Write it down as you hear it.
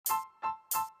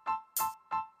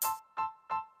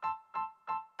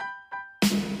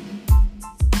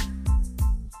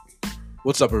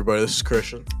What's up, everybody? This is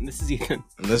Christian. And this is Ethan.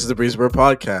 And this is the Breezebird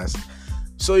Podcast.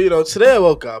 So, today I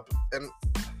woke up and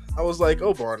I was like,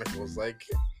 oh, barnacles. Like,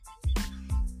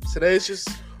 today is just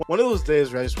one of those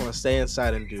days where I just want to stay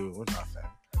inside and do nothing.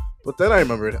 But then I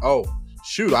remembered, oh,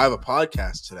 shoot, I have a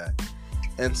podcast today.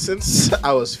 And since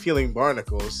I was feeling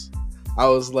barnacles, I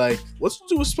was like, let's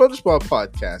do a SpongeBob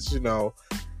podcast,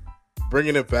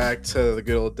 bringing it back to the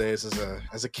good old days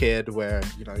as a kid where,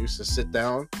 I used to sit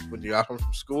down when you got home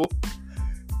from school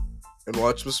and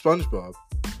watch some SpongeBob.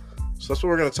 So that's what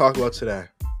we're going to talk about today.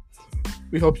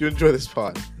 We hope you enjoy this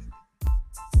pod.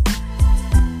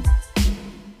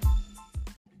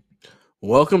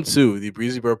 Welcome to the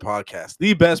Breezy Bird Podcast,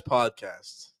 the best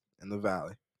podcast in the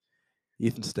Valley.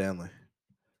 Ethan Stanley.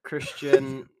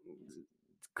 Christine.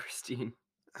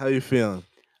 How you feeling?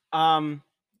 Oh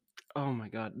my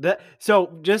god.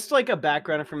 So just like a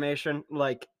background information,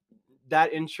 like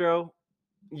that intro,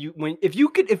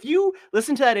 if you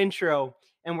listen to that intro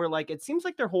and we're like, it seems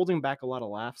like they're holding back a lot of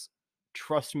laughs.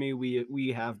 Trust me,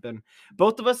 we have been.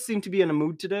 Both of us seem to be in a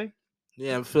mood today.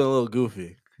 Yeah, I'm feeling a little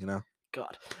goofy,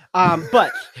 God.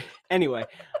 But anyway,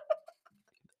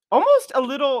 almost a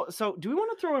little. So do we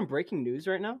want to throw in breaking news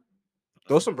right now?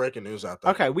 Throw some breaking news out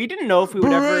there. Okay, we didn't know if we would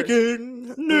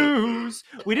breaking news.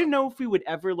 We didn't know if we would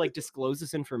ever disclose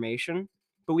this information,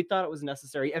 but we thought it was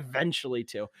necessary eventually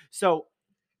to. So,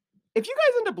 if you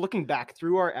guys end up looking back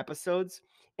through our episodes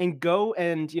and go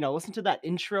and listen to that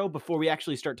intro before we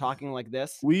actually start talking like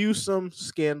this, we use some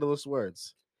scandalous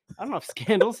words. I don't know if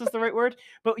scandalous is the right word,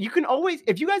 but you can always,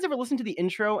 if you guys ever listen to the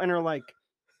intro and are like,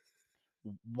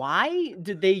 why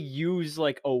did they use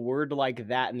a word like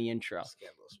that in the intro?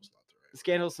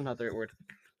 Scandalous is not the right word.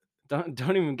 Don't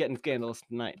even get in scandalous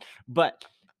tonight. But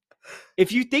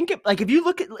if you think if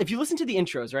you listen to the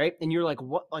intros, right, and you're like,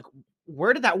 what,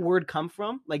 where did that word come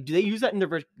from? Do they use that in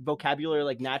their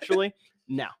vocabulary naturally?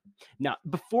 No.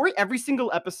 Before every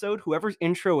single episode, whoever's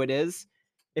intro it is,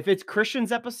 if it's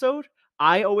Christian's episode,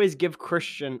 I always give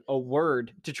Christian a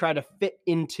word to try to fit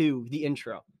into the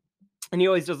intro. And he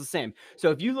always does the same.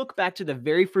 So if you look back to the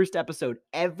very first episode,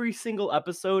 every single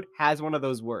episode has one of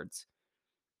those words.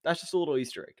 That's just a little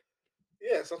Easter egg.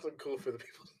 Yeah, something cool for the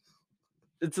people.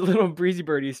 It's a little Breezy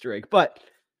Bird Easter egg. But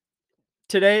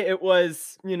today it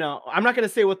was, I'm not going to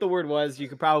say what the word was. You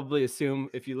could probably assume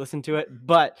if you listen to it.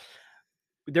 But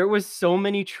there was so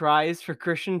many tries for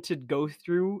Christian to go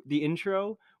through the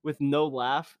intro with no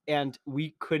laugh. And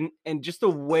we couldn't. And just the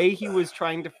way he was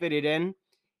trying to fit it in,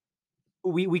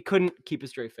 we couldn't keep a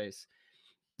straight face.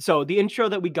 So the intro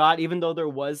that we got, even though there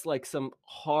was some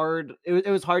hard, it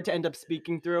was hard to end up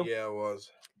speaking through. Yeah, it was.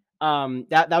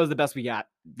 That was the best we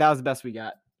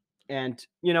got. And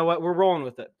you know what? We're rolling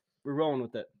with it.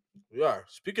 We are.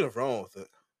 Speaking of rolling with it,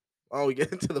 why don't we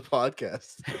get into the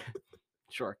podcast?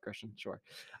 Sure, Christian. Sure.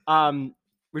 We're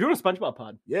doing a SpongeBob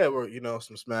pod. Yeah, we're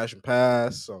some smash and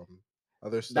pass, some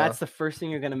other stuff. That's the first thing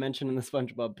you're gonna mention in the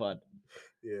SpongeBob pod.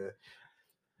 Yeah.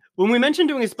 When we mentioned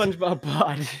doing a SpongeBob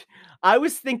pod, I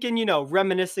was thinking,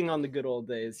 reminiscing on the good old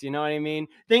days. You know what I mean?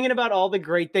 Thinking about all the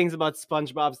great things about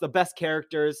SpongeBob's, the best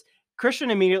characters.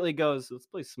 Christian immediately goes, let's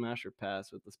play Smash or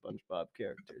Pass with the SpongeBob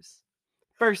characters.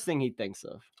 First thing he thinks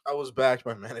of. I was backed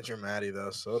by manager Maddie,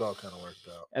 though, so it all kind of worked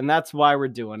out. And that's why we're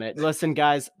doing it. Listen,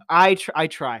 guys, I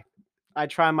try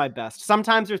my best.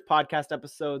 Sometimes there's podcast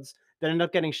episodes that end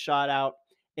up getting shot out,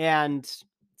 and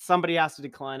somebody has to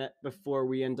decline it before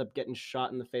we end up getting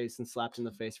shot in the face and slapped in the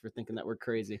face for thinking that we're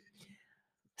crazy.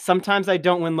 Sometimes I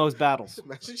don't win those battles.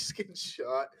 Imagine just getting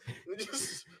shot and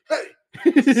just, hey,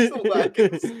 slapped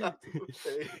in the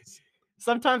face.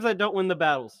 Sometimes I don't win the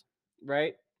battles,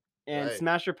 right? And right.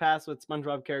 Smash or Pass with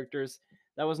SpongeBob characters,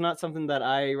 that was not something that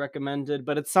I recommended,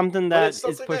 but it's something that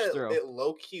is pushed through. It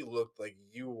low-key looked like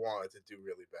you wanted to do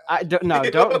really bad.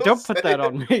 Don't put that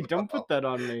on me. Don't put that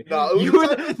on me. No, you were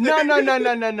no.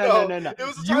 It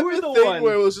was the type of thing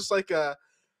where it was just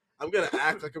I'm gonna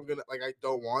act like I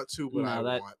don't want to, but I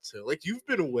want to. You've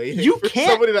been waiting for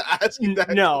somebody to ask you that.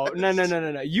 No.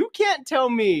 You can't tell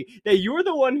me that you're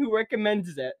the one who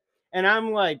recommends it, and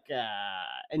I'm like,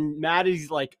 and Maddie's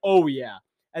like, oh yeah,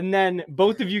 and then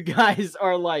both of you guys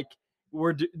are like,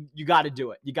 you got to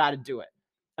do it,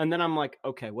 and then I'm like,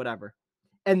 okay, whatever,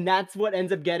 and that's what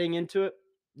ends up getting into it.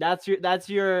 That's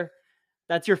your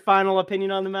final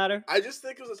opinion on the matter. I just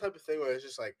think it was the type of thing where it's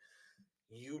just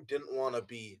you didn't want to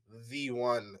be the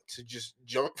one to just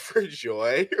jump for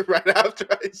joy right after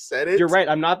I said it. You're right.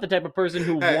 I'm not the type of person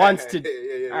who wants to.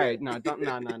 Yeah. All right, no.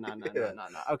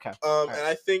 Okay. And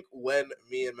I think when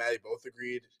me and Maddie both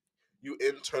agreed, you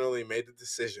internally made the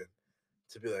decision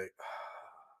to be like,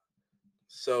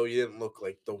 so you didn't look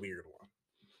like the weird one.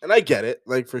 And I get it,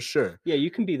 like, for sure. Yeah, you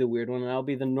can be the weird one, and I'll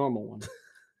be the normal one.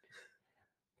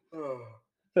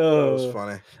 That was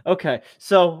funny. Okay,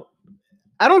 so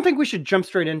I don't think we should jump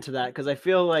straight into that because I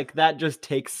feel like that just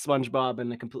takes SpongeBob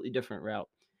in a completely different route.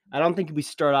 I don't think we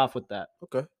start off with that.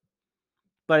 Okay.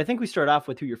 But I think we start off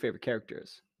with who your favorite character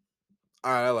is.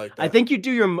 All right, I like that. I think you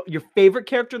do your favorite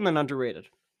character and then underrated.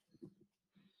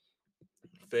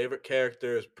 Favorite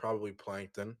character is probably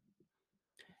Plankton.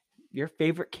 Your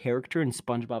favorite character in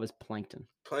SpongeBob is Plankton.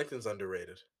 Plankton's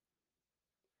underrated.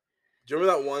 Do you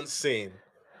remember that one scene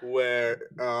where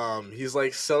he's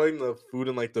like selling the food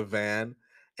in like the van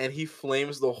and he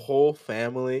flames the whole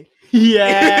family?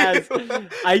 Yes.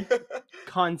 I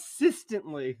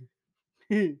consistently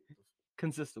okay.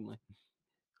 Consistently.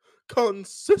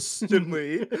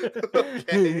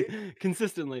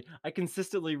 I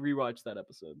consistently rewatch that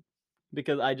episode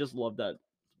because I just love that.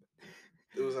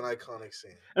 It was an iconic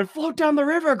scene. And float down the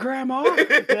river, Grandma.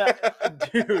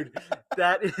 Dude,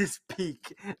 that is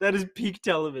peak. That is peak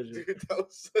television. Dude, that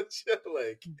was such a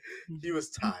he was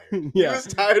tired. Yeah. He was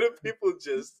tired of people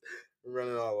just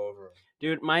running all over him.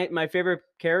 Dude, my favorite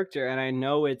character, and I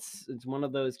know it's one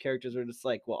of those characters where it's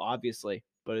like, well, obviously,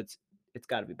 but it's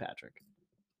got to be Patrick.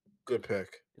 Good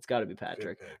pick. It's got to be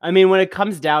Patrick. I mean, when it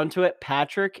comes down to it,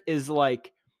 Patrick is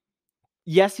like,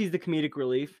 yes, he's the comedic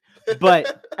relief,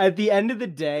 but at the end of the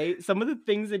day, some of the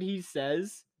things that he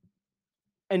says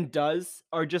and does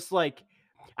are just like,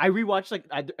 I rewatched, like,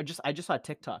 I just saw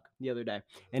TikTok the other day,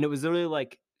 and it was literally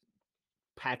like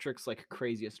Patrick's like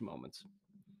craziest moments.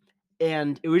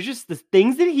 And it was just the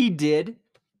things that he did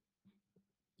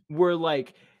were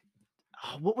like,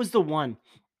 what was the one?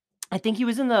 I think he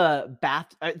was in the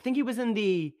bath. I think he was in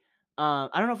the, I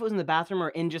don't know if it was in the bathroom or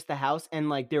in just the house, and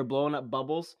like they were blowing up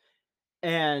bubbles,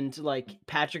 and like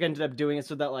Patrick ended up doing it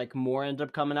so that like more ended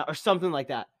up coming out or something like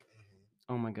that.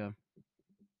 Oh my god!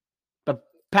 But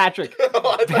Patrick is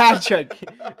the best.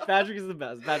 Patrick is the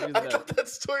best. I thought that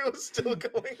story was still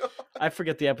going on. I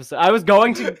forget the episode. I was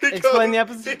going to explain the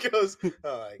episode. He goes,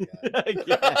 oh my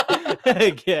god.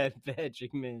 Again,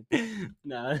 Patrick, man.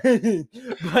 No.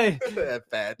 But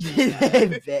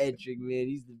Patrick, man,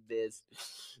 he's the best.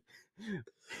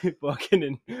 Walking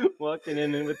in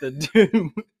and with the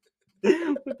dude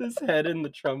with his head in the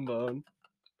trombone.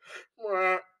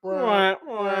 As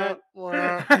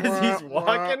he's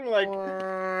walking like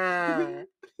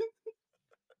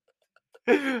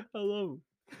hello.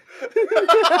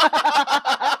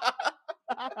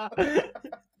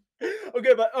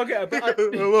 But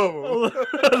hello.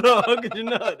 How could you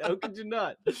not? How could you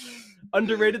not?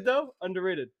 Underrated though?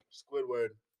 Underrated.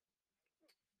 Squidward's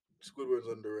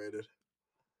underrated.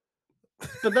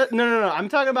 But that no. I'm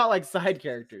talking about like side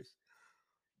characters.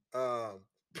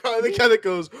 Probably the guy that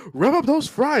goes, rev up those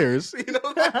fryers. You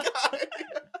know that guy?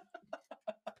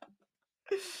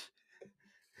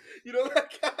 You know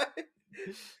that guy?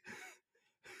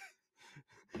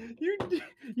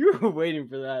 You were waiting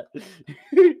for that.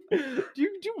 do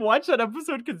you watch that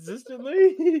episode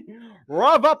consistently?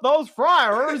 Rev up those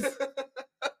fryers.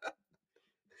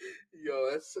 Yo,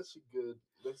 that's such a good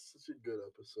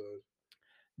episode.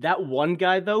 That one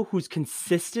guy though, who's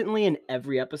consistently in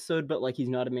every episode, but like he's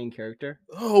not a main character.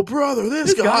 Oh brother,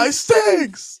 this guy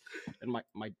stinks. And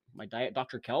my diet,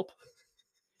 Dr. Kelp.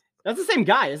 That's the same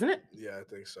guy, isn't it? Yeah, I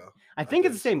think so. I think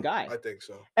it's the same guy. I think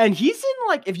so. And he's in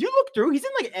like, if you look through, he's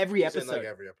in like every episode. In like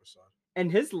every episode.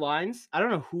 And his lines, I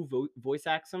don't know who voice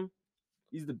acts him.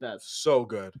 He's the best. So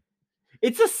good.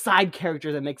 It's a side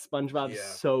character that makes SpongeBob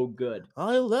so good.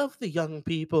 I love the young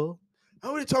people.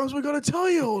 How many times are we gonna tell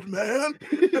you, old man?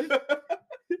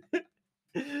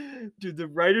 Dude, the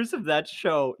writers of that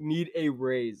show need a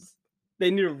raise. They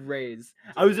need a raise.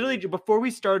 I was literally, before we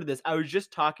started this, I was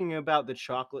just talking about the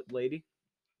chocolate lady.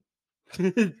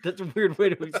 That's a weird way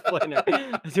to explain her.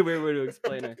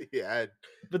 Yeah.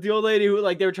 But the old lady who,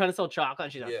 like, they were trying to sell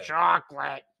chocolate. She's like,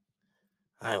 chocolate.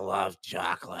 I love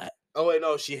chocolate. Oh, wait,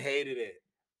 no, she hated it.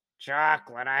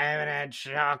 Chocolate. I haven't had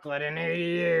chocolate in 80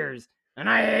 years. And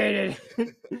I hate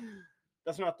it.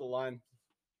 That's not the line.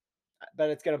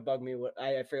 But it's going to bug me.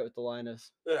 I forget what the line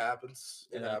is. It happens.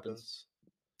 It happens.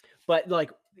 But,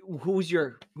 like, who's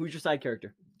your side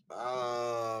character?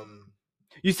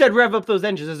 You said rev up those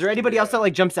engines. Is there anybody else that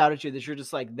like jumps out at you that you're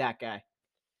just like that guy?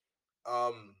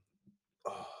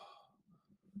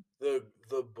 The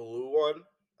blue one,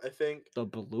 I think. The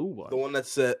blue one. The one that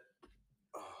said,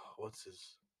 what's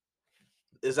his?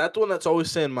 Is that the one that's always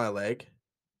saying my leg?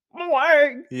 My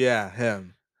leg. Yeah,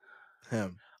 him.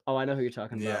 Oh, I know who you're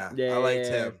talking about. Yeah, I liked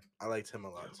him. I liked him a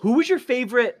lot. Who was your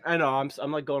favorite? I know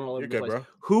I'm like going all over the place. Bro.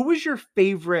 Who was your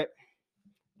favorite?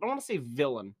 I don't want to say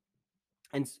villain,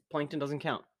 and Plankton doesn't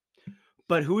count.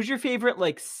 But who's your favorite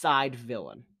like side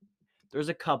villain? There's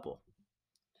a couple.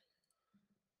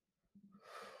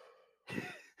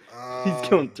 He's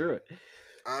going through it.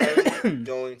 I'm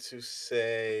going to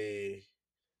say.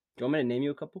 Do you want me to name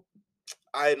you a couple?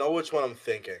 I know which one I'm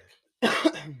thinking.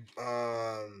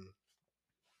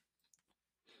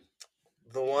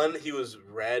 The one he was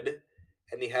red,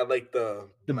 and he had like the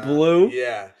blue.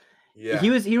 Yeah. He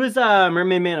was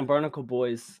Mermaid Man and Barnacle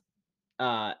Boy's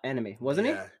enemy, wasn't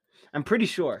he? I'm pretty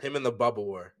sure. Him and the bubble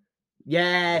were.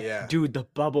 Yeah. Dude, the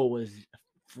bubble was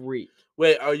free.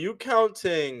 Wait, are you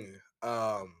counting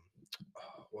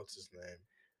what's his name?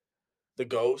 The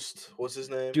ghost. What's his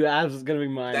name? Dude, that was gonna be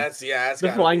mine. That's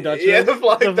the Flying Dutchman. Yeah, the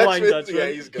Flying Dutchman.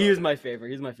 Yeah, he was my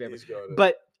favorite.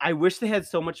 But I wish they had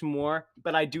so much more.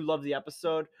 But I do love the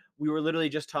episode. We were literally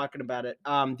just talking about it.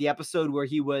 The episode where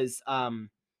he was the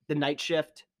night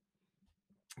shift.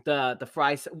 The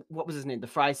fry. What was his name? The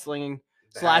fry slinging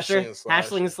slasher.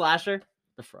 Hashling and slasher.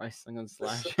 The fry slinging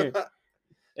slasher.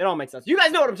 It all makes sense. You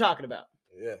guys know what I'm talking about.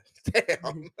 Yeah.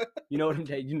 Damn. You know what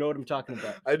I'm talking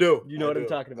about. I do. You know what I'm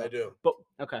talking about. I do. But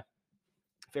okay.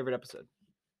 Favorite episode.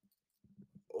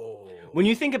 Oh. When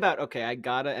you think about, okay, I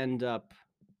gotta end up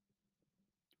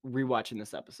rewatching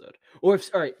this episode. Or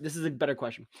if, all right, this is a better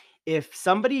question. If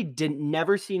somebody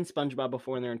never seen SpongeBob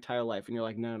before in their entire life, and you're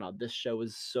like, no, this show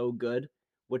is so good,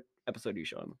 what episode are you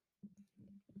showing them?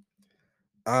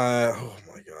 Oh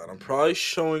my god, I'm probably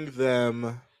showing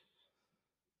them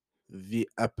the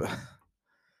episode.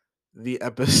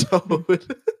 Oh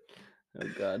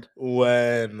god.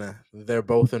 When they're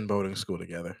both in boating school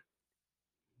together.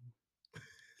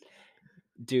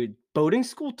 Dude, boating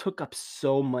school took up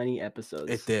so many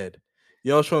episodes. It did.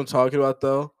 You know what I'm talking about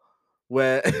though?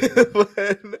 When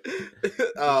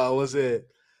was it?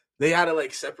 They had to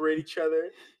like separate each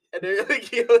other and they're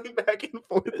like yelling back and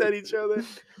forth at each other.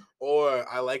 Or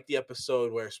I like the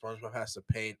episode where SpongeBob has to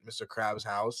paint Mr. Krabs'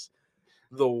 house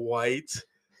the white.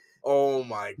 Oh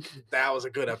my, that was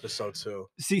a good episode too.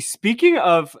 See, speaking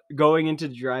of going into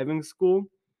driving school,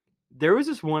 there was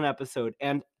this one episode,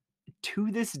 and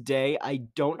to this day, I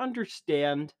don't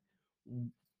understand.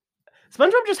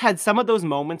 SpongeBob just had some of those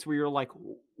moments where you're like,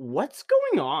 what's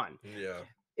going on? Yeah.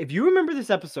 If you remember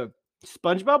this episode,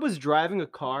 SpongeBob was driving a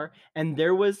car, and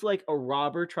there was like a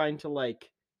robber trying to like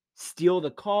steal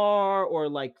the car or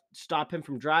like stop him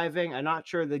from driving. I'm not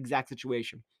sure the exact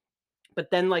situation. But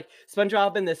then, like,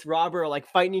 SpongeBob and this robber are, like,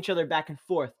 fighting each other back and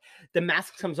forth. The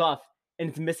mask comes off, and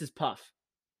it's Mrs. Puff.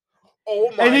 Oh,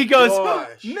 my God. And he goes,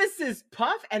 Mrs.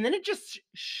 Puff? And then it just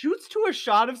shoots to a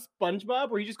shot of SpongeBob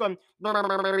where he's just going, and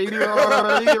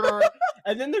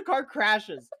then the car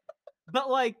crashes. But,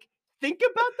 like, think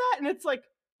about that, and it's like,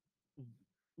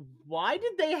 why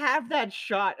did they have that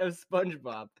shot of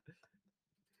SpongeBob?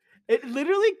 It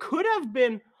literally could have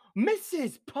been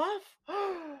Mrs. Puff.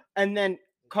 And then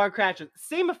car crashes.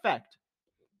 Same effect.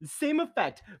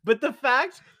 But the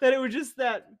fact that it was just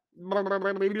that.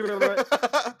 Dude.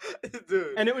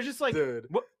 And it was just like, dude.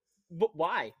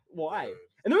 Why? Dude.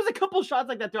 And there was a couple shots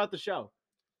like that throughout the show.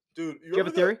 Dude, do you have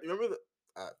a theory? You remember the.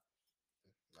 Not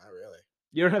really.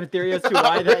 You don't have a theory as to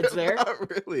why that's there? Not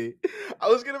really. I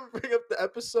was going to bring up the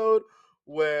episode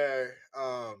where.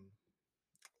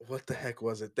 What the heck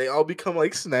was it? They all become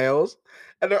like snails,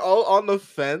 and they're all on the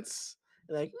fence,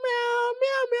 like meow,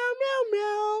 meow, meow, meow,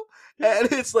 meow,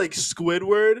 and it's like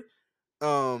Squidward,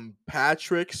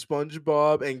 Patrick,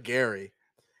 SpongeBob, and Gary,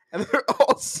 and they're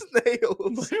all snails.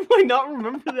 Why do I not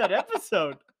remember that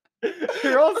episode?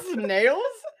 They're all snails,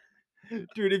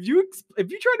 dude. If you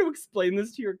try to explain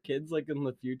this to your kids, like in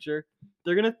the future,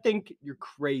 they're gonna think you're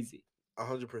crazy.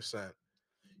 100%.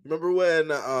 Remember when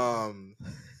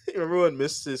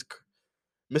Mrs.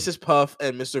 Puff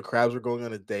and Mr. Krabs were going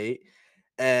on a date,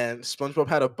 and SpongeBob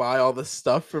had to buy all the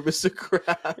stuff for Mr.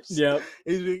 Krabs? Yep.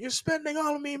 He's like, "You're spending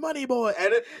all of me money, boy,"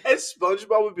 and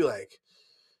SpongeBob would be like,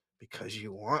 "Because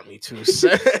you want me to,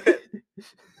 sir."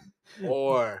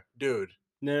 Or, dude,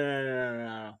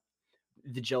 no.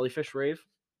 The jellyfish rave.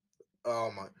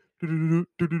 Oh my.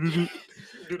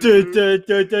 Dude,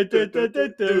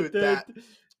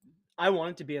 I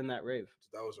wanted to be in that rave.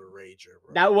 That was a rager,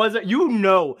 bro. That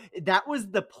was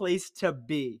the place to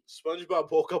be. SpongeBob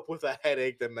woke up with a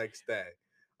headache the next day.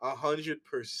 100%.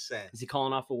 Is he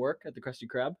calling off of work at the Krusty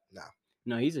Krab?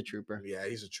 No, he's a trooper. Yeah,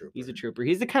 he's a trooper.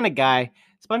 He's the kind of guy.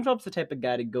 SpongeBob's the type of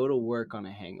guy to go to work on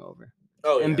a hangover.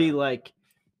 And be like,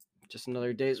 just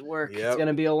another day's work. Yep. It's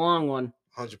gonna be a long one.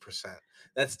 100%.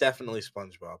 That's definitely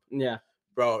SpongeBob. Yeah.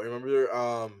 Bro,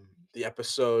 remember the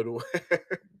episode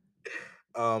where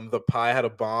the pie had a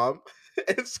bomb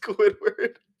and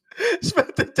Squidward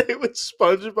spent the day with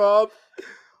SpongeBob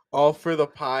all for the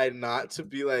pie not to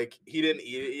be like he didn't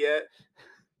eat it yet,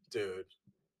 dude.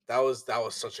 That was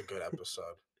such a good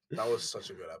episode. That was such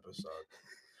a good episode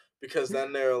because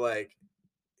then they're like,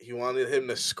 he wanted him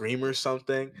to scream or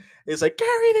something. He's like,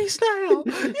 Gary the Snail,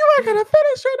 you are gonna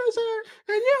finish your dessert,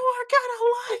 and you are gonna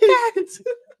like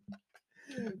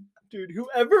it. Dude,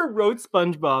 whoever wrote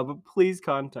SpongeBob, please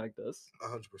contact us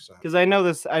 100%. because I know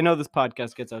this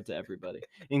podcast gets out to everybody,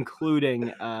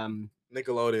 including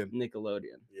Nickelodeon.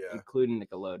 Yeah, including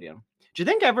Nickelodeon. Do you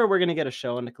think ever we're gonna get a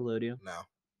show on Nickelodeon? No.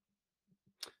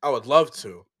 I would love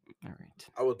to. All right.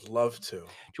 I would love to. Do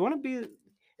you want to be?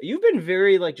 You've been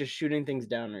very like just shooting things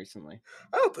down recently.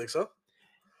 I don't think so.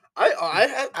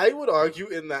 I would argue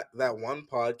in that one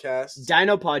podcast,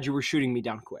 Dinopod, you were shooting me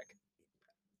down quick.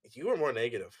 You were more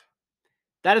negative.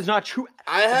 That is not true.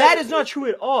 That is not true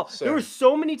at all. Sir. There were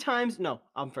so many times. No,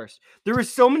 I'm first. There were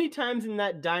so many times in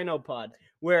that Dinopod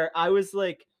where I was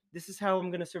like, "This is how I'm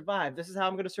gonna survive. This is how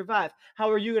I'm gonna survive. How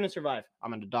are you gonna survive?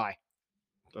 I'm gonna die.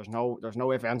 There's no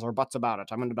ifs, ands, or buts about it.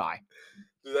 I'm gonna die."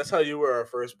 Dude, that's how you were our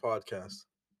first podcast.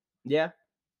 Yeah.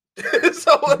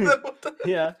 So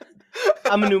yeah.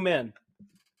 I'm a new man.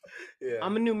 Yeah.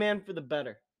 I'm a new man for the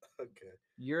better. Okay.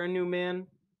 You're a new man.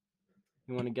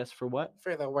 You want to guess for what?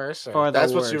 For the worst.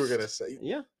 That's what you were gonna say.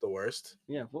 Yeah. The worst.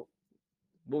 Yeah. What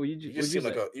were you? You seem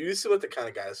like the kind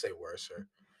of guy to say worser.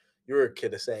 You were a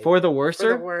kid to say for the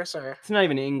worser. For the worser. It's not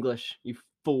even English. You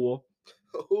fool.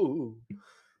 Ooh.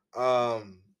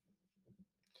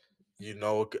 You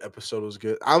know what episode was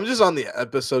good? I'm just on the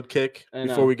episode kick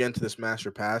before we get into this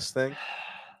Master Pass thing.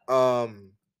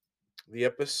 The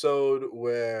episode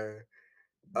where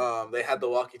they had the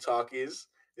walkie-talkies.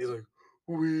 He's like,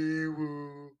 wee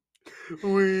woo,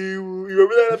 wee woo. You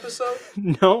remember that episode?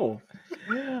 No.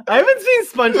 I haven't seen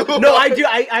SpongeBob. No, I do.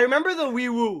 I remember the wee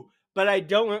woo, but I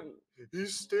don't.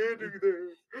 He's standing there,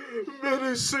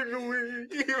 menacingly.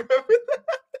 You remember that?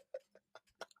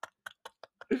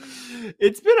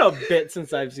 It's been a bit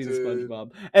since I've seen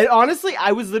SpongeBob, and honestly,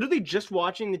 I was literally just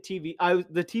watching the TV.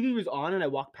 The TV was on, and I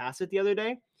walked past it the other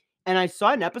day, and I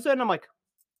saw an episode, and I'm like,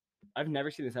 I've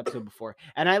never seen this episode before,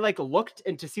 and I like looked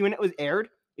and to see when it was aired.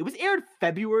 It was aired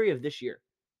February of this year.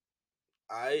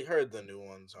 I heard the new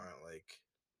ones aren't like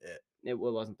it. It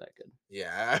wasn't that good.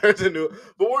 Yeah, I heard the new,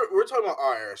 but we're talking about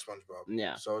our era SpongeBob.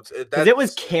 Yeah, so because it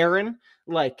was Karen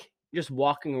like. Just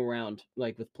walking around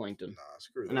like with Plankton. Nah,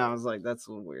 screw that. And I was like, that's a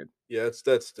little weird. Yeah,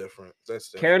 that's different. That's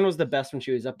different. Karen was the best when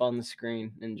she was up on the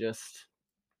screen and just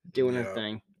doing her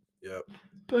thing. Yep.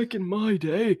 Back in my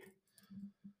day.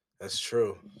 That's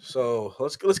true. So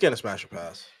let's get a Smasher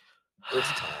Pass.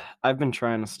 It's time. I've been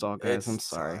trying to stall, guys. I'm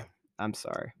sorry. I'm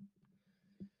sorry.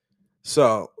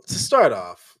 So to start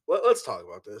off, let's talk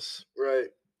about this, right?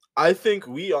 I think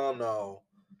we all know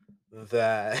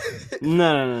that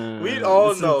no. We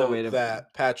all know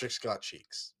that Patrick's got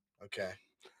cheeks. Okay.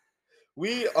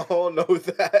 We all know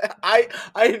that. I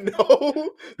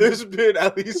know there's been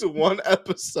at least one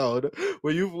episode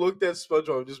where you've looked at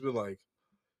SpongeBob and just been like,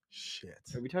 shit.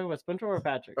 Are we talking about SpongeBob or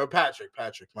Patrick? Or Patrick.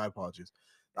 My apologies.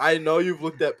 I know you've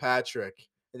looked at Patrick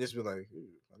and just been like,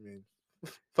 I mean,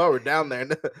 thought we're down there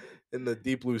in the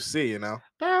deep blue sea, you know?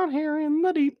 Down here in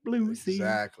the deep blue sea.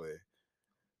 Exactly.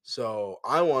 So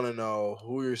I want to know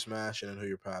who you're smashing and who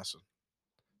you're passing.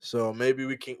 So maybe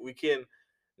we can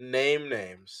name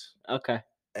names. Okay.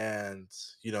 And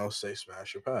say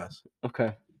smash or pass.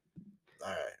 Okay. All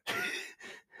right.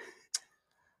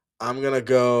 I'm gonna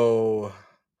go.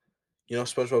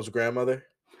 SpongeBob's grandmother.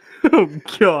 Oh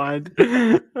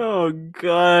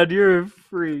God, you're a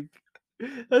freak.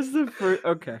 That's the first.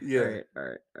 Okay. Yeah. All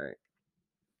right.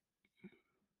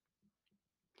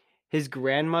 His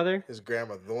grandmother? His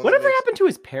grandmother. The one Whatever happened to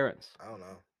his parents? I don't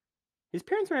know. His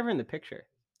parents were never in the picture.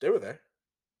 They were there.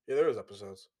 Yeah, there was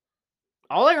episodes.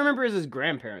 All I remember is his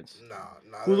grandparents.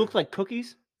 No. Who looked like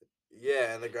cookies?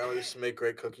 Yeah, and the grandma used to make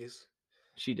great cookies.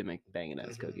 She did make banging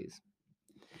ass cookies.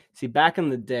 See, back in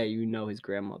the day, his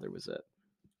grandmother was it.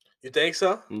 You think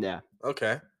so? Yeah.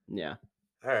 Okay. Yeah.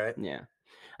 All right. Yeah.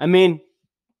 I mean,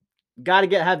 gotta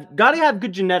have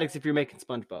good genetics if you're making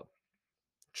SpongeBob.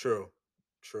 True.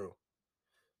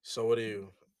 So what are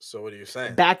you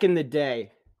saying? Back in the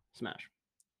day, smash.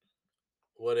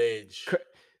 What age?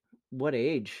 What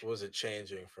age? Was it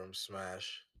changing from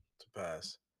smash to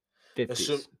pass?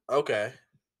 50s. Okay.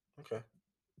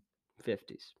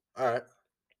 50s. All right.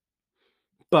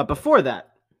 But before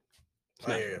that,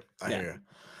 I hear you.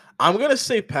 I'm gonna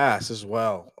say pass as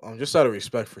well. Just out of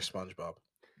respect for SpongeBob.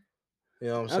 You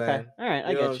know what I'm saying? Okay. All right.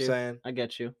 I get you. Saying? I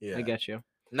get you. Yeah. I get you.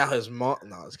 Now his mom.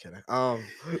 No, I was kidding. I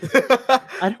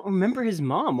don't remember his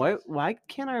mom. Why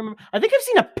can't I remember? I think I've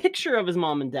seen a picture of his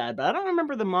mom and dad, but I don't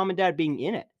remember the mom and dad being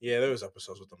in it. Yeah, there was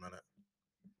episodes with them in it.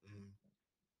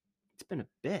 It's been a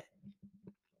bit.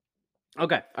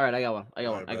 Okay, all right, I got one. I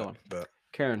got one. Bet.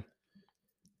 Karen.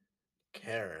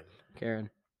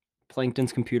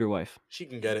 Plankton's computer wife. She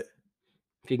can get it.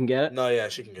 If you can get it? No, yeah,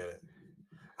 she can get it.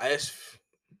 I just.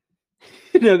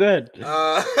 No, go ahead.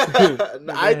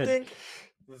 I think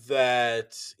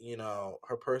that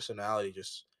her personality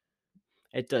just.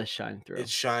 It does shine through. It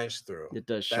shines through. It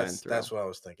does shine through. That's what I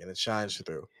was thinking. It shines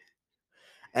through.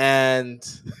 And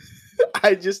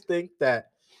I just think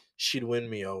that she'd win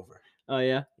me over. Oh,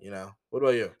 yeah? What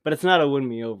about you? But it's not a win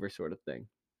me over sort of thing.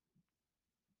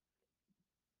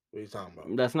 What are you talking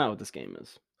about? That's not what this game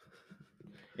is.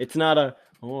 It's not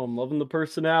I'm loving the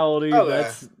personality.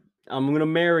 Okay. I'm going to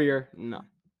marry her. No.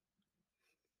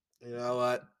 You know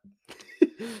what?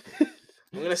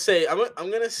 I'm gonna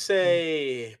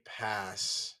say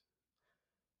pass,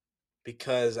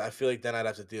 because I feel like then I'd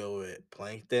have to deal with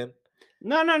Plankton.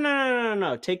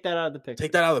 No. Take that out of the picture.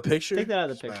 Take that out of the picture? Take that out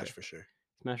of the picture. Smash for sure.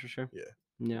 Smash for sure?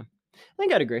 Yeah. I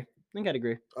think I'd agree.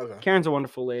 Okay. Karen's a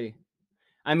wonderful lady.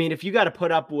 I mean, if you got to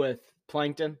put up with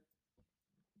Plankton,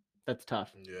 that's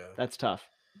tough. Yeah. That's tough.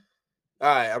 All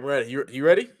right, I'm ready. You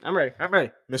ready? I'm ready.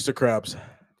 Mr. Krabs.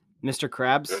 Mr.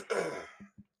 Krabs?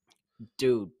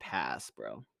 Dude, pass,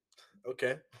 bro.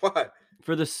 Okay. What?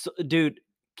 Dude,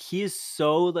 he is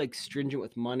so stringent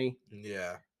with money.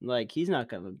 Yeah. He's not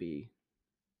gonna be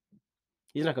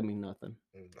nothing.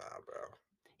 Nah, bro.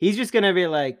 He's just gonna be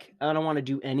like, I don't want to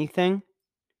do anything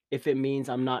if it means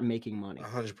I'm not making money.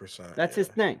 100%. That's his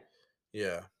thing.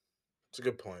 Yeah. It's a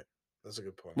good point. That's a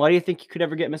good point. Why do you think you could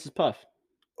ever get Mrs. Puff?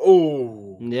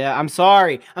 Oh. Yeah, I'm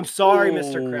sorry,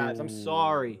 Mr. Krabs. I'm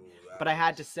sorry. But I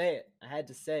had to say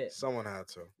it. Someone had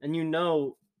to. And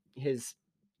his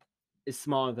is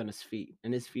smaller than his feet,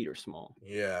 and his feet are small.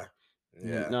 Yeah.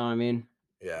 You know what I mean?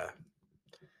 Yeah.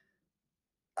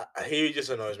 He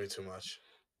just annoys me too much.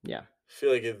 Yeah. I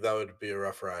feel like that would be a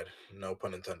rough ride. No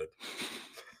pun intended.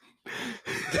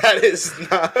 That is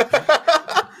not.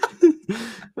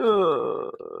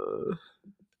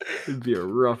 It'd be a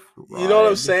rough ride. You know what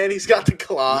I'm saying? He's got the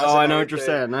claws. No, I know what you're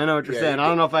saying. I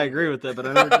don't know if I agree with it, but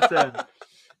I know what you're saying.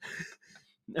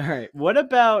 All right. What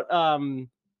about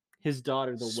his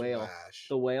daughter, the whale?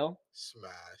 The whale?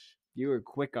 Smash. You were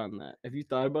quick on that. Have you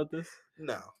thought about this?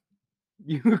 No.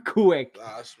 You were quick.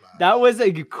 Smash. That was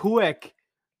a quick.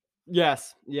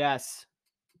 Yes.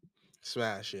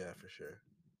 Smash, yeah, for sure.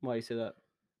 Why do you say that?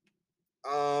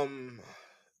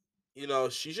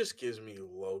 She just gives me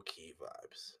low-key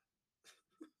vibes.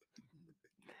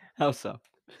 How so?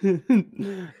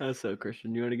 How so,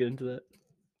 Christian? You want to get into that?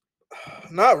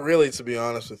 Not really, to be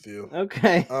honest with you.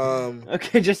 Okay.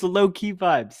 Okay, just low-key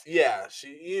vibes. Yeah,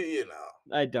 you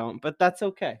know. I don't, but that's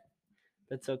okay.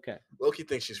 Loki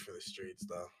thinks she's for the streets,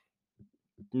 though.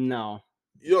 No.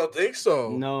 You don't think so?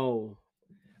 No.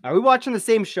 Are we watching the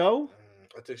same show?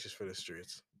 I think she's for the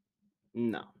streets.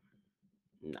 No.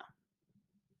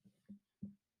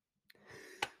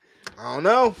 I don't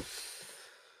know.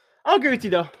 I'll agree with you,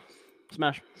 though.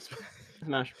 Smash.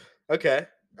 Okay.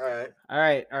 All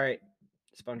right.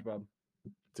 SpongeBob.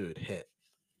 Dude, hit.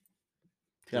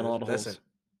 He's got a lot of holes.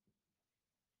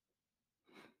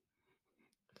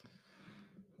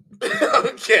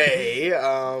 Okay.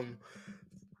 How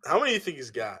many do you think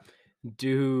he's got?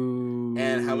 Dude.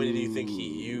 And how many do you think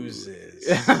he uses?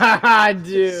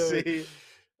 Dude. See?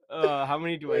 How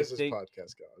many do Where's I think? Where's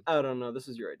this podcast going? I don't know. This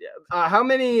is your idea. How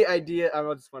many ideas? I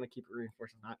just want to keep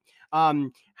reinforcing that.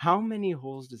 How many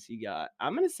holes does he got?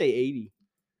 I'm gonna say 80.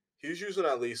 He's using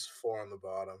at least 4 on the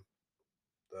bottom.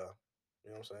 Though,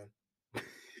 you know what I'm saying?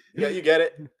 Yeah, you get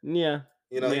it. Yeah.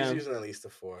 He's using at least a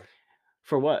 4.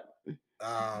 For what?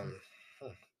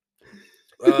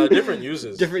 Different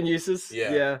uses. Different uses.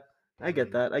 Yeah. I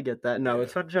get that. No,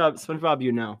 it's SpongeBob.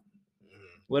 You know.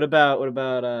 What about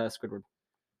Squidward?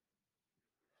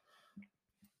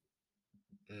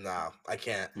 No, I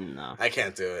can't. No, I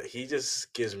can't do it. He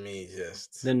just gives me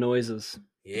the noises.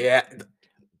 Yeah.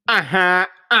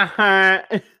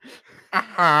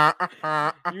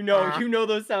 You know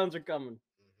those sounds are coming,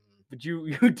 but you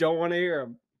don't want to hear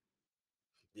them.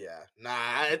 Yeah,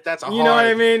 nah, that's a hard. You know what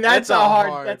I mean? That's a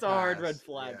hard red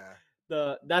flag.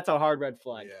 Yeah. That's a hard red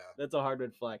flag. Yeah. That's a hard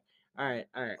red flag. All right.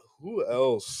 Who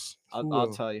else?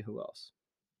 I'll tell you who else.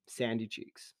 Sandy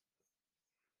Cheeks.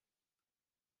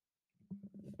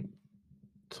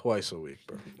 Twice a week,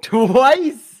 bro.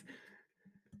 Twice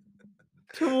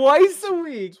a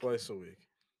week. Twice a week.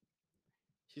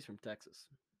 She's from Texas.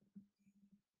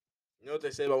 You know what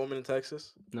they say about women in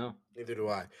Texas? No. Neither do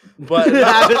I. But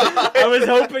I was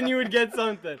hoping you would get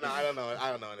something. No, I don't know.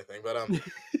 I don't know anything. But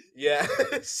yeah.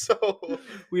 So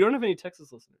we don't have any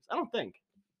Texas listeners. I don't think.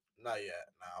 Not yet.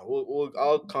 No,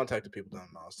 I'll contact the people down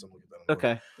in Austin. We'll get that on board.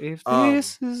 Okay. If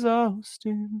this is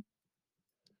Austin.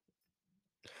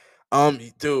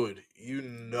 Dude, you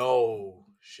know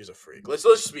she's a freak. Let's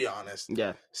just be honest.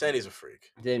 Yeah. Sandy's a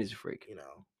freak. Sandy's a freak.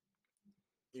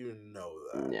 You know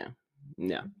that. Yeah.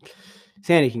 Yeah.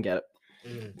 Sandy can get it.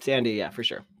 Mm. Sandy, yeah, for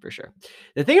sure. For sure.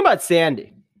 The thing about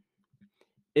Sandy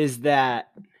is that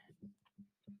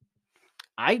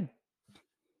when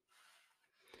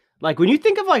you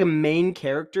think of like main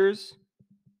characters,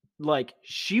 like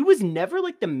she was never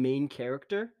like the main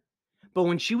character, but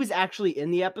when she was actually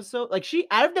in the episode, like she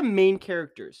out of the main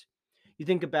characters, you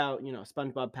think about,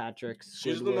 SpongeBob, Patrick, Squidward.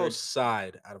 She's the most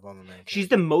side out of all the main characters. She's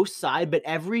the most side, but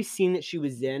every scene that she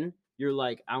was in, you're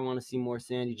like, I want to see more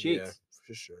Sandy Cheeks. Yeah,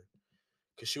 for sure.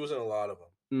 Because she was in a lot of them.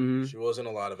 Mm-hmm. She was in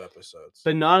a lot of episodes.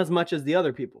 But not as much as the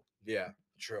other people. Yeah,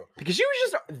 true. Because she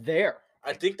was just there.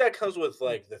 I think that comes with,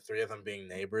 like, the three of them being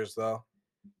neighbors, though.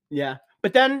 Yeah.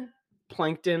 But then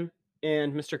Plankton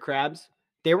and Mr. Krabs,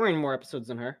 they were in more episodes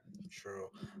than her. True.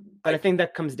 But I think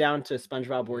that comes down to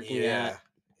SpongeBob working Yeah.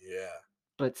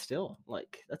 But still,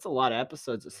 like, that's a lot of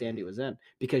episodes that Sandy was in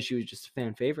because she was just a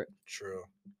fan favorite. True.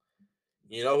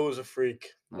 You know who was a freak?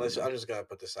 I'm just going to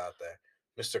put this out there.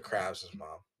 Mr. Krabs'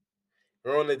 mom.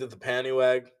 Remember when they did the panty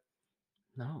wag?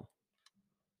 No.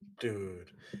 Dude.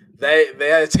 They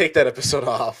had to take that episode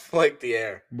off, like, the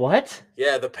air. What?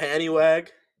 Yeah, the panty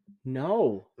wag.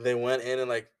 No. They went in and,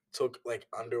 like, took, like,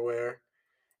 underwear.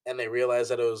 And they realized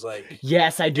that it was, like...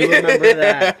 Yes, I do remember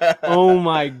that. Oh,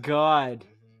 my God.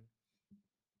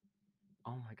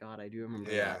 Oh, my God, I do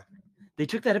remember that. They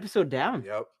took that episode down.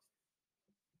 Yep.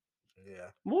 Yeah.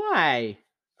 Why?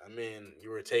 I mean,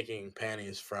 you were taking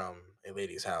panties from a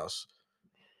lady's house.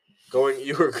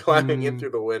 You were climbing in through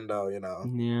the window, Yeah.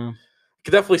 You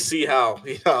could definitely see how,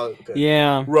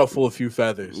 yeah, ruffle a few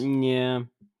feathers. Yeah.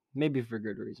 Maybe for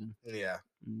good reason. Yeah.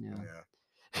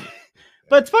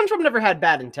 But SpongeBob never had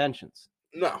bad intentions.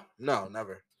 No,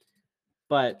 never.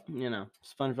 But,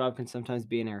 SpongeBob can sometimes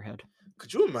be an airhead.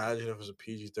 Could you imagine if it was a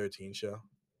PG-13 show?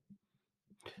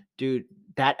 Dude,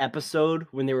 that episode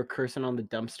when they were cursing on the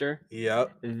dumpster.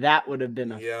 Yep. That would have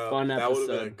been a fun episode. That would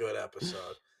have been a good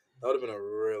episode. That would have been a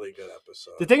really good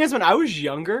episode. The thing is, when I was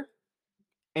younger,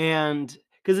 and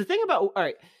because the thing about, all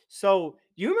right, so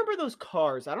you remember those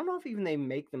cars? I don't know if even they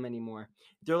make them anymore.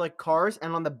 They're like cars,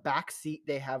 and on the back seat,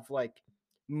 they have like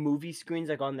movie screens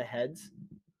like on the heads.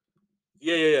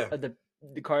 Yeah.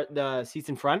 The seats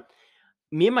in front.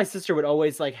 Me and my sister would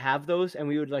always like have those, and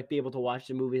we would like be able to watch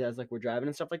the movies as like we're driving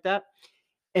and stuff like that.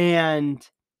 And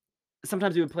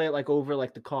sometimes we would play it like over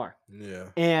like the car. Yeah.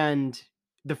 And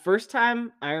the first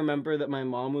time I remember that my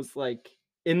mom was like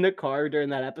in the car during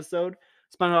that episode,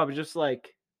 SpongeBob was just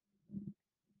like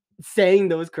saying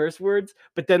those curse words,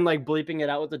 but then like bleeping it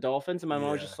out with the dolphins, and my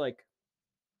mom was just like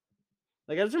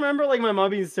I just remember like my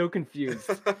mom being so confused.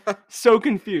 So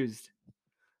confused.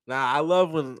 Nah, I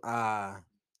love when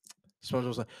SpongeBob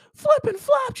was like, flipping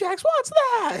flapjacks, what's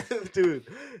that? Dude,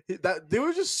 there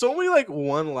were just so many like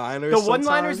one-liners. The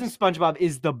one-liners in SpongeBob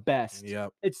is the best.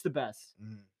 Yep. It's the best.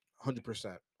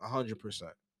 100%. 100%.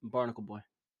 Barnacle Boy.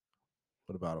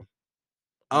 What about him?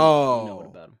 Oh. You know what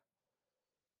about him?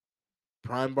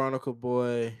 Prime Barnacle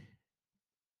Boy.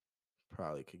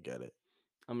 Probably could get it.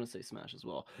 I'm going to say Smash as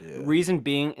well. Yeah. The reason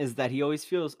being is that he always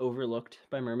feels overlooked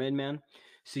by Mermaid Man.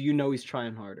 So he's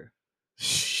trying harder.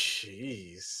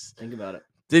 Jeez. Think about it.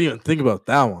 Didn't even think about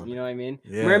that one. You know what I mean?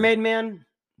 Yeah. Mermaid Man,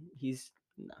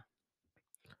 no.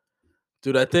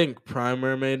 Dude, I think Prime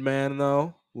Mermaid Man,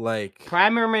 though, like...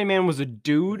 Prime Mermaid Man was a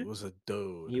dude. He was a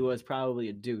dude. He was probably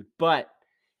a dude. But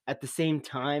at the same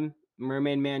time,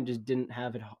 Mermaid Man just didn't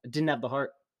have the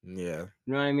heart. Yeah.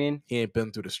 You know what I mean? He ain't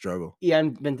been through the struggle. He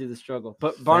hadn't been through the struggle.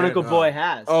 But Barnacle Boy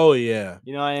has. Oh, yeah.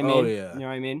 You know what I mean? Oh, yeah. You know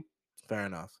what I mean? Fair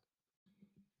enough.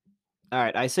 All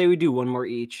right. I say we do one more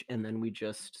each, and then we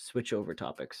just switch over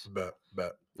topics. Bet.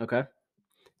 Okay.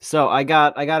 So I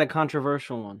got a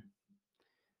controversial one.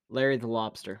 Larry the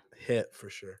Lobster. Hit for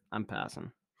sure. I'm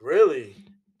passing. Really?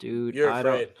 Dude, you're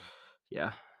afraid.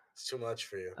 Yeah. It's too much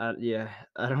for you. Yeah.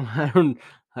 I don't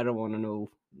want to know.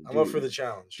 I'm up for the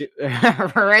challenge.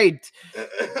 All right.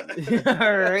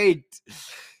 All right.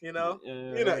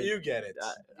 You get it.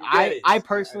 I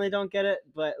personally don't get it,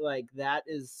 but like that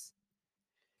is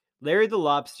Larry the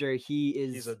Lobster.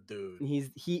 He's a dude.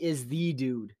 He is the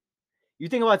dude. You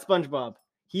think about SpongeBob.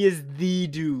 He is the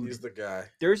dude. He's the guy.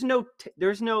 There's no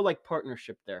like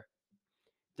partnership there.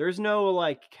 There's no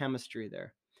like chemistry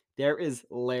there. There is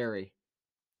Larry.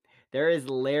 There is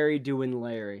Larry doing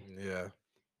Larry. Yeah.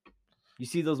 You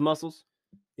see those muscles?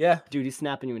 Yeah. Dude, he's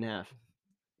snapping you in half.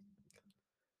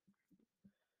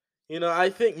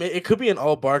 I think it could be an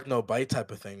all bark, no bite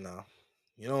type of thing now.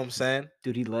 You know what I'm saying?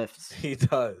 Dude, he lifts. He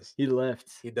does. He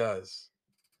lifts. He does.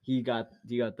 You got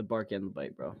the bark and the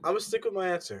bite, bro. I'm gonna stick with my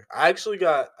answer. I actually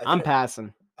got. I'm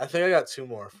passing. I think I got 2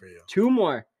 more for you. 2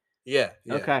 more. Yeah.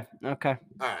 Okay. All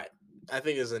right. I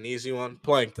think it's an easy one.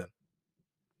 Plankton.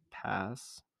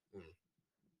 Pass.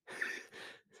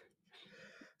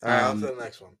 All right, on to the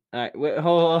next one. All right, wait,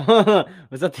 hold on.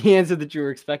 Was that the answer that you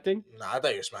were expecting? Nah, I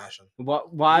thought you were smashing.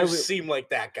 Why? You seem like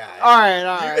that guy. All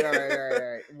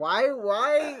right.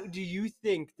 Why do you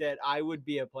think that I would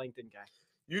be a Plankton guy?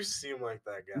 You seem like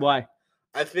that guy. Why?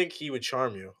 I think he would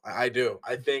charm you. I do.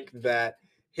 I think that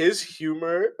his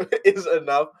humor is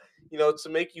enough, to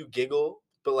make you giggle,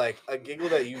 but like a giggle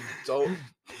that you don't.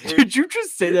 Did you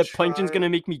just say that Plankton's gonna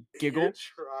make me giggle? You're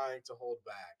trying to hold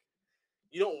back.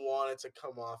 You don't want it to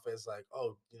come off as like,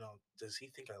 oh, does he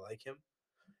think I like him?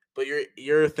 But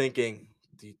you're thinking,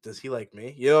 does he like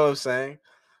me? You know what I'm saying?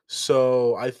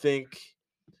 So I think,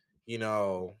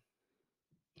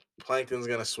 Plankton's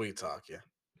gonna sweet talk you.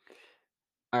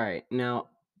 All right, now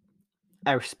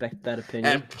I respect that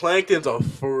opinion. And Plankton's a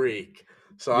freak.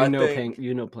 So Plankton's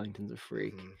a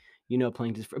freak. Mm-hmm. You know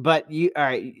Plankton's freak. But all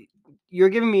right, you're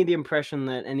giving me the impression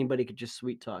that anybody could just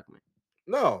sweet talk me.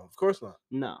 No, of course not.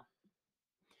 No.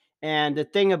 And the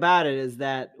thing about it is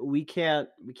that we can't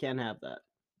have that.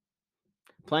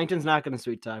 Plankton's not going to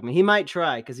sweet talk me. He might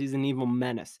try because he's an evil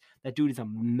menace. That dude is a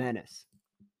menace.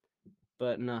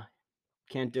 But no,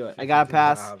 can't do it. I gotta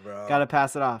pass. Nah, bro. Gotta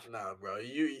pass it off. Nah, bro.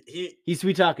 He's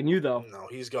sweet talking you though. No,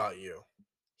 he's got you.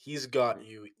 He's got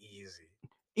you easy.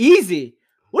 Easy?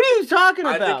 What are you talking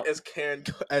about? I think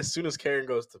as soon as Karen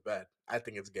goes to bed, I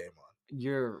think it's game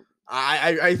on.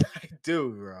 I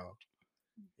do, bro.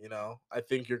 I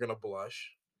think you're gonna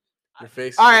blush. Your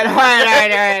face. All right.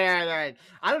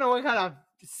 I don't know what kind of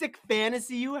sick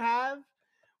fantasy you have,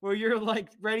 where you're like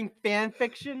writing fan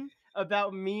fiction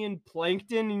about me and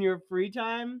Plankton in your free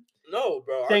time. No,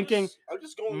 bro. Thinking I'm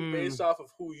just going based off of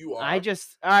who you are. All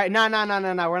right. No.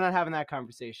 We're not having that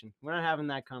conversation.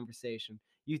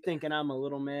 You thinking I'm a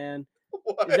little man?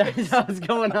 What? Is that what's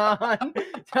going on?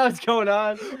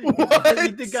 What?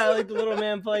 You think I like the little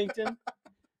man Plankton?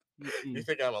 You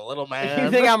think I'm a little man?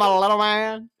 You think I'm a little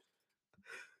man?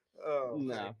 Oh,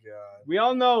 no. My God. We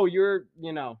all know you're,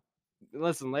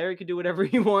 listen, Larry could do whatever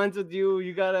he wants with you.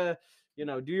 You gotta,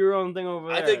 do your own thing over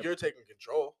there. I think you're taking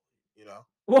control,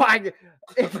 Well,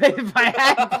 if I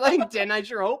had Plankton, I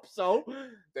sure hope so.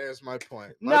 There's my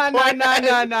point. No.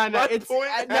 It's no.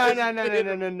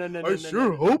 I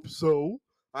sure hope so.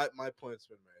 My point's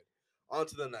been made. On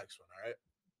to the next one, all right?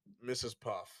 Mrs.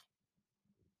 Puff.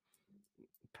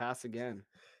 Pass again.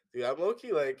 Dude, I'm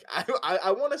low-key like,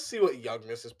 I want to see what young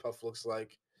Mrs. Puff looks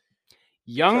like.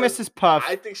 Young Mrs. Puff.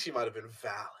 I think she might have been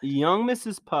valid. Young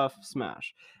Mrs. Puff,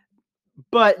 smash.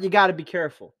 But you got to be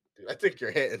careful. Dude, I think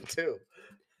you're hitting too.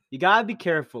 You got to be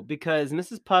careful because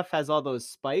Mrs. Puff has all those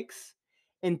spikes,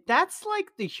 and that's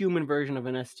like the human version of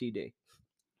an STD.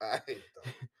 I don't.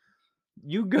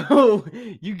 You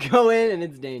go in and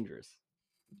it's dangerous.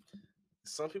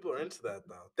 Some people are into that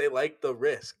though. They like the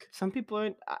risk. Some people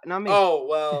are not me. Oh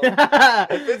well,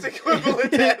 if it's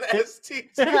equivalent to an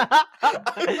STD,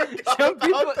 some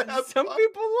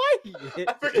people like it.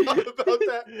 I forgot about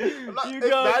that. Like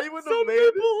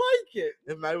it.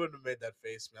 If Maddie wouldn't have made that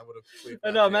face, I would have.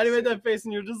 I know Maddie made that face,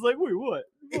 and you're just like, wait, what?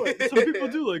 Some people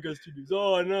do like STDs.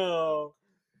 Oh no.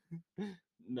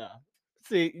 No.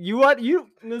 See, you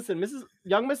listen,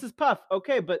 young Mrs. Puff.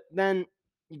 Okay, but then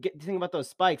you think about those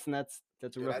spikes, and that's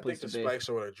a rough place to be. I think the spikes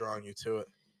are what are drawing you to it.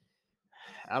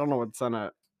 I don't know what's on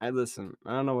a. I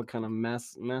don't know what kind of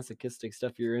masochistic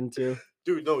stuff you're into.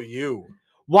 Dude, no, you.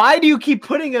 Why do you keep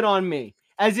putting it on me?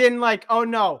 As in, like, oh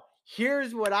no,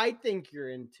 here's what I think you're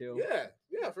into.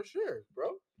 Yeah, for sure,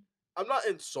 bro. I'm not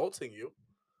insulting you.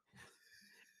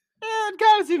 It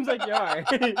kind of seems like you are.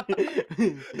 He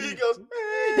goes.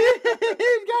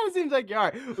 It kind of seems like you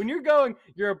are. When you're going,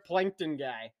 you're a Plankton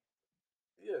guy.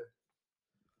 Yeah.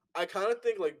 I kind of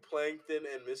think like Plankton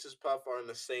and Mrs. Puff are in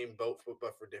the same boat,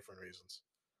 but for different reasons.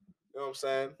 You know what I'm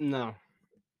saying? No.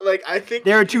 Like, I think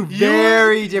there are two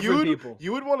very different people.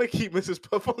 You would want to keep Mrs.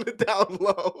 Puff on the down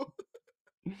low.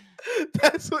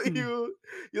 That's what you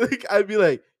like. I'd be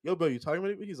like, yo, bro, you talking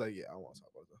about it? He's like, yeah, I want to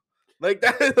talk about that. Like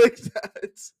that, like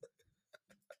that.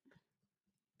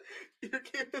 You're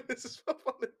keeping Mrs. Puff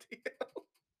on the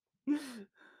DL.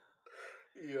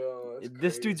 Yo, that's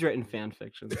This dude's written crazy. fan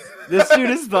fictions. This dude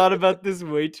has thought about this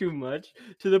way too much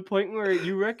to the point where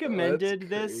you recommended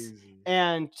this, crazy.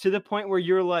 and to the point where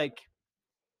you're like,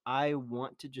 I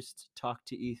want to just talk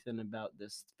to Ethan about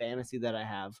this fantasy that I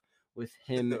have with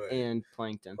him Wait, and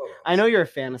Plankton. hold on a I know second. you're a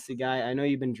fantasy guy. I know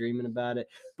you've been dreaming about it,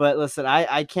 but listen,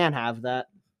 I can't have that,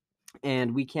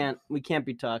 and we can't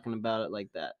be talking about it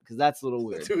like that because that's a little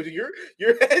weird. Dude, your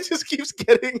head just keeps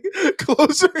getting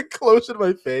closer and closer to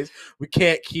my face. We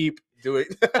can't keep doing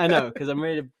that. I know, because I'm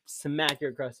ready to smack you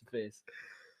across the face.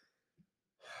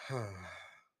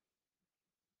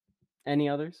 Any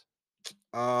others?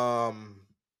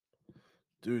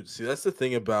 Dude, see, that's the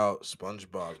thing about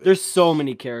SpongeBob. There's so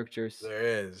many characters. There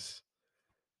is.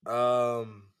 You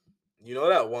know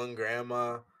that one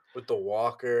grandma with the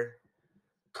walker,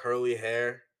 curly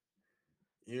hair?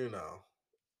 You know.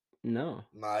 No.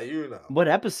 Nah, you know. What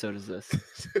episode is this?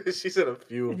 She's in a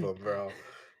few of them, bro.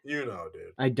 You know,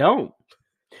 dude. I don't.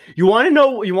 You want to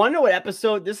know? You want to know what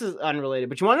episode? This is unrelated,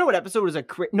 but you want to know what episode was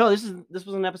no? This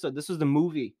was an episode. This was the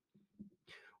movie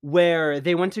where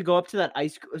they went to go up to that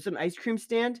it was an ice cream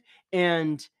stand,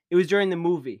 and it was during the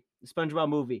movie, the SpongeBob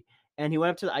movie, and he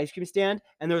went up to the ice cream stand,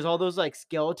 and there was all those like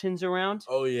skeletons around.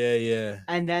 Oh yeah, yeah.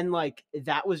 And then like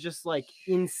that was just like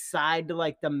inside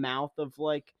like the mouth of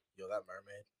like. Yo, that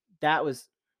mermaid. That was.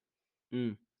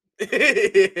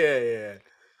 Yeah.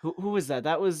 Who was that?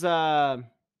 That was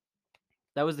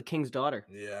the king's daughter.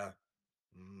 Yeah.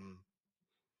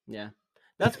 Yeah.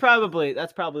 That's probably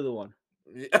the one.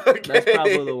 Okay. That's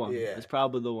probably the one. Yeah. That's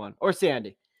probably the one. Or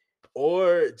Sandy.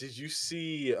 Or did you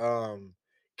see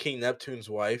King Neptune's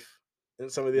wife in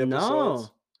some of the episodes? No.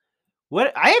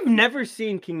 What? I have never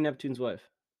seen King Neptune's wife.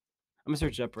 I'm gonna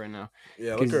search it up right now.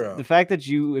 Yeah, look her up. The fact that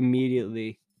you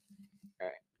immediately. All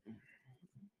right.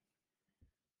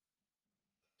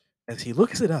 As he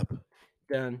looks it up.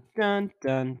 Dun dun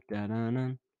dun dun dun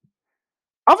dun.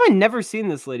 How have I never seen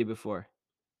this lady before?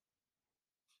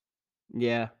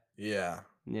 Yeah. Yeah.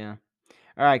 Yeah.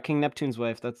 All right, King Neptune's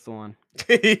wife. That's the one.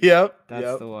 Yep.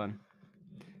 That's the one.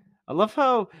 I love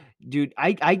how, dude,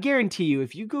 I guarantee you,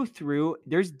 if you go through,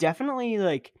 there's definitely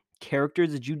like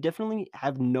characters that you definitely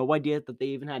have no idea that they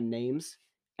even had names.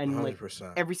 And 100%.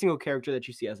 like every single character that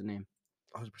you see has a name.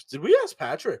 100%. Did we ask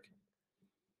Patrick?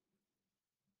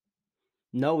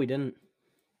 No, we didn't.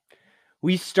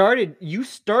 You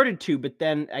started to, but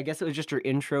then I guess it was just your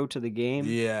intro to the game.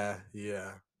 Yeah.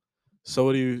 So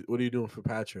what are you doing for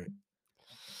Patrick?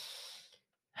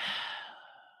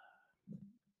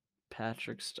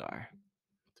 Patrick Star.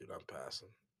 Dude, I'm passing.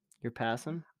 You're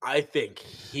passing? I think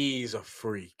he's a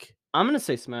freak. I'm gonna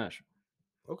say Smash.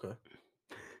 Okay.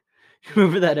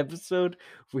 Remember that episode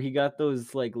where he got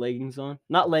those like leggings on?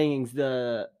 Not leggings,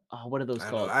 what are those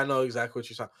called? I know exactly what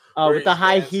you're talking. With the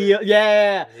high heel,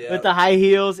 yeah, with the high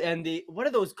heels and what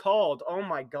are those called? Oh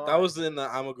my god, that was in the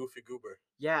I'm a Goofy Goober.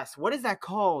 Yes, what is that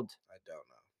called? I don't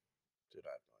know, dude. I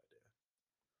have no idea.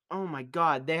 Oh my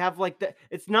god, they have like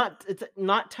it's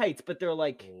not tights, but they're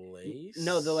like lace.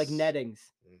 No, they're like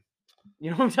nettings.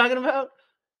 You know what I'm talking about?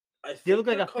 They look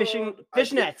like a fishnets.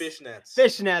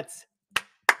 Fishnets.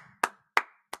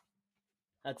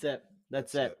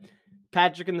 That's it.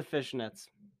 Patrick and the fishnets.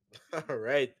 All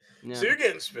right. Yeah. So you're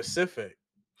getting specific.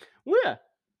 Well, yeah.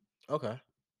 Okay.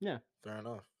 Yeah. Fair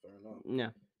enough. Yeah.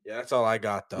 Yeah, that's all I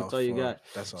got though. That's all you got.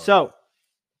 That's all. So,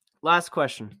 last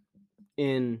question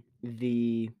in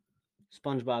the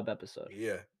SpongeBob episode.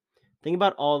 Yeah. Think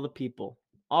about all the people,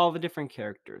 all the different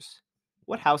characters.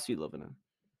 What house are you living in?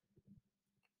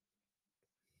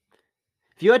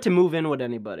 If you had to move in with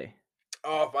anybody.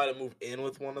 Oh, if I had to move in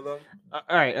with one of them? All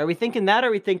right. Are we thinking that? Or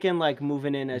are we thinking like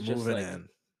moving in as just like... in.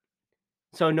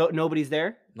 So nobody's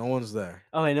there? No one's there.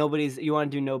 Oh, and you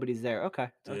want to do nobody's there. Okay.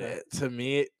 Dude, to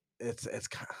me, it's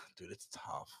kind of, dude, it's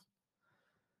tough.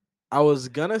 I was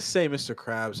gonna say Mr.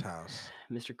 Krabs' house.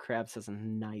 Mr. Krabs has a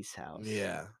nice house.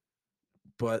 Yeah.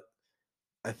 But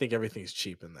I think everything's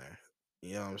cheap in there.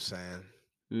 You know what I'm saying?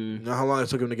 You know how long it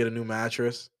took him to get a new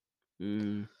mattress?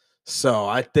 So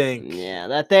I think yeah.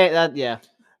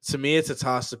 To me, it's a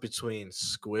toss up between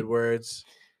Squidward's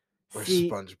or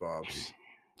SpongeBob's.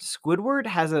 Squidward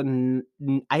has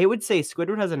I would say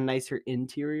Squidward has a nicer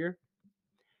interior,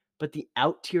 but the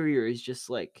outerior is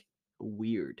just like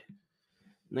weird.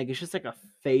 Like it's just like a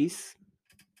face.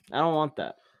 I don't want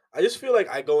that. I just feel like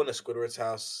I go into Squidward's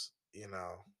house,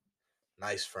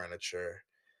 nice furniture.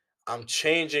 I'm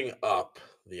changing up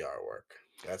the artwork.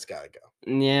 That's gotta go.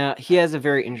 Yeah, he has a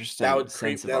very interesting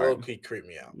sense of art. That would creep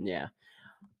me out. Yeah.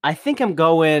 I think I'm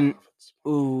going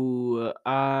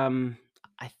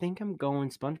I think I'm going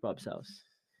SpongeBob's house.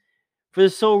 For the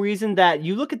sole reason that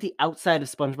you look at the outside of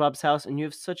SpongeBob's house and you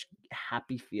have such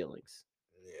happy feelings.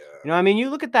 Yeah. You know what I mean? You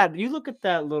look at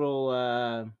that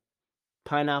little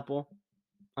pineapple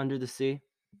under the sea.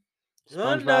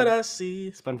 Under the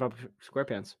sea. SpongeBob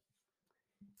SquarePants.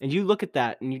 And you look at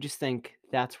that and you just think,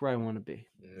 that's where I want to be.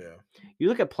 Yeah. You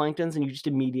look at Planktons and you just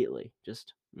immediately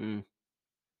just, you know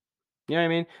what I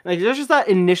mean? Like, there's just that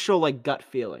initial, like, gut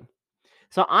feeling.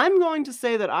 So I'm going to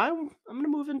say that I'm going to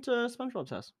move into SpongeBob's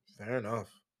house. Fair enough.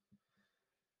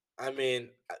 I mean,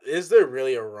 is there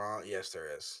really a wrong? Yes,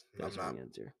 there is. That's I'm not.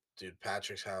 Answer. Dude,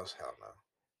 Patrick's house? Hell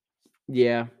no.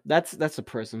 Yeah, that's a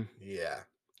prison. Yeah.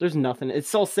 There's nothing.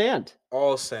 It's all sand.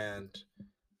 All sand.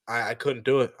 I couldn't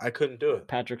do it. I couldn't do it.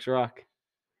 Patrick's Rock.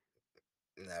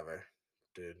 Never.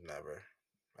 Dude, never.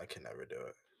 I can never do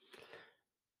it.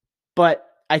 But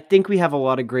I think we have a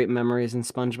lot of great memories in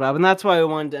SpongeBob, and that's why I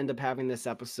wanted to end up having this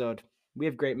episode. We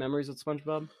have great memories with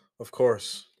SpongeBob. Of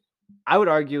course. I would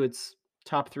argue it's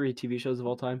top 3 TV shows of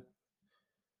all time.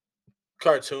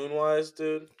 Cartoon-wise,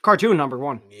 dude? Cartoon number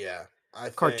 1. Yeah.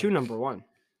 Cartoon number 1.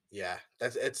 Yeah.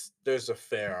 There's a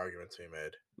fair argument to be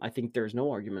made. I think there's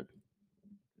no argument.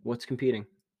 What's competing?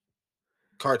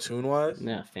 Cartoon-wise?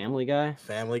 Yeah, Family Guy.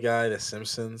 Family Guy, The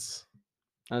Simpsons.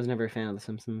 I was never a fan of The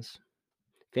Simpsons.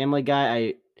 Family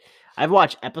Guy, I've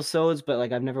watched episodes, but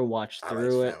like I've never watched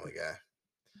through it. Family Guy.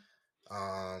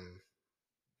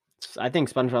 I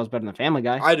think SpongeBob's better than Family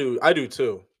Guy. I do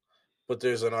too. But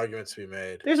there's an argument to be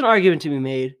made. There's an argument to be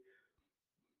made.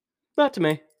 Not to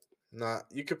me.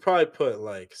 You could probably put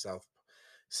like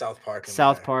South Park in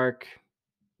South there. Park.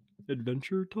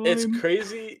 Adventure Time. It's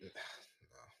crazy.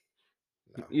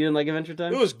 No. You didn't like Adventure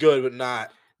Time? It was good, but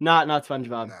not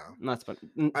SpongeBob. No. Not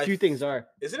SpongeBob. Few things are.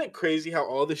 Isn't it crazy how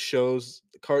all the shows,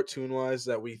 cartoon-wise,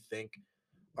 that we think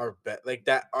are like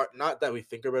that are not that we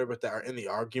think are better, but that are in the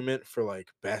argument for like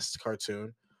best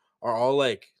cartoon, are all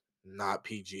like not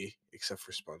PG except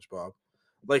for SpongeBob.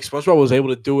 Like SpongeBob was able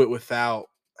to do it without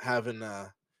having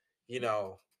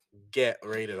get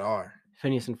rated R.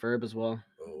 Phineas and Ferb as well.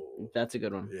 Oh, that's a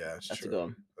good one. Yeah, that's true. A good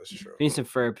one. That's true. Phineas and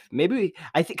Ferb. Maybe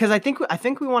I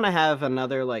think we want to have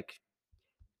another like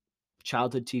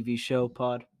childhood TV show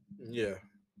pod. Yeah.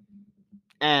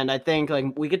 And I think like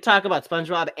we could talk about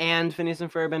SpongeBob and Phineas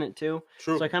and Ferb in it too.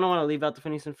 True. So I kind of want to leave out the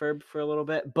Phineas and Ferb for a little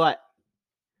bit, but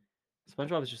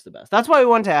SpongeBob is just the best. That's why we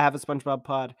wanted to have a SpongeBob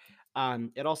pod.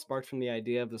 It all sparked from the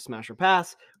idea of the Smash or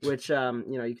Pass, which you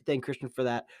can thank Christian for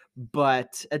that.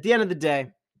 But at the end of the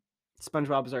day,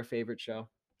 SpongeBob is our favorite show.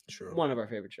 True. One of our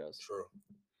favorite shows. True.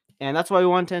 And that's why we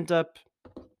want to end up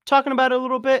talking about it a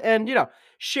little bit and,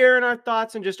 sharing our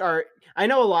thoughts and just I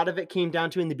know a lot of it came down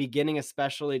to in the beginning,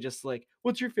 especially just like,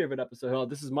 what's your favorite episode? Oh,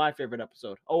 this is my favorite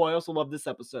episode. Oh, I also love this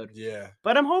episode. Yeah.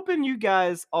 But I'm hoping you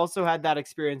guys also had that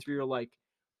experience where you're like,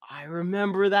 I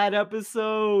remember that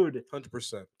episode.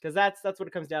 100%. Because that's what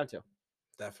it comes down to.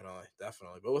 Definitely.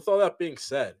 But with all that being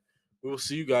said, we will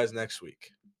see you guys next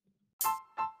week.